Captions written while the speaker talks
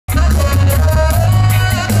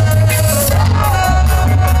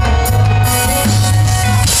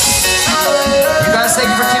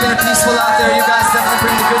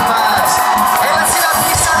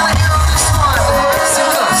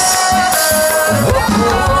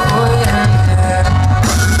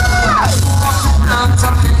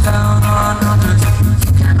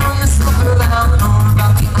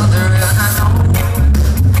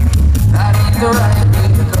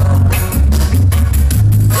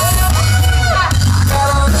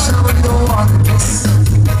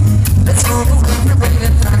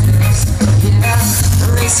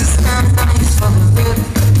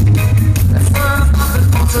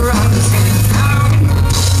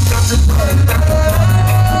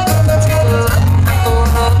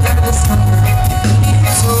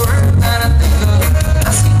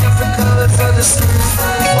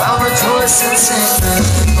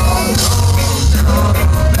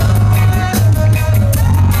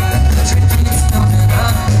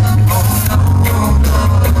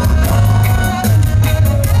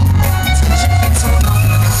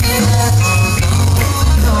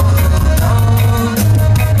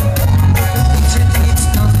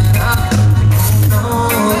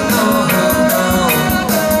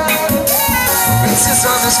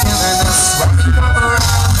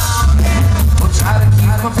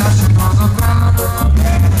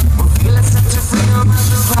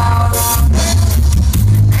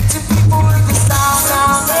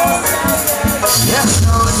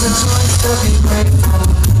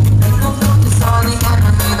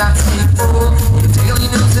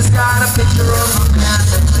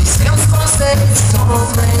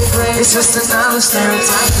It's just another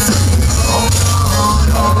stereotype. Oh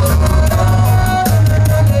no,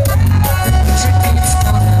 picture keeps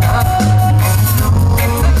coming up. Oh no,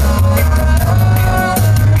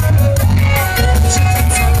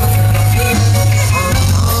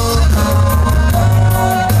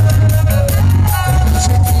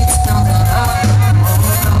 picture keeps coming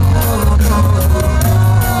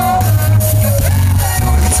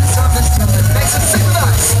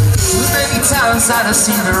I've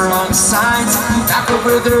seen the wrong signs. Back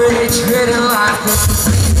over the ridge, hidden life.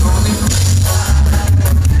 Only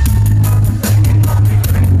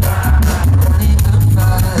good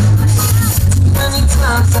vibes. Too many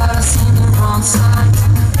times I've seen the wrong signs.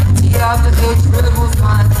 Empty out the edge, red will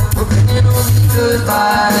find. We're bringing only good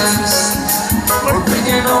vibes. We're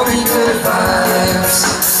bringing only good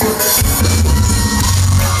vibes.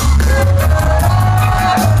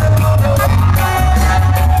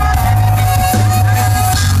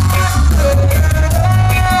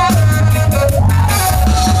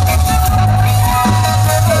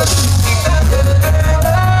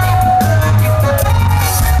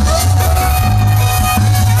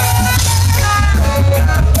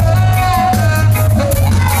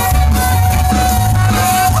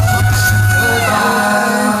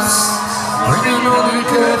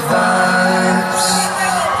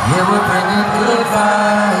 Yeah, we're bringing good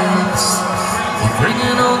vibes. We're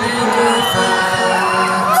bringing only good vibes.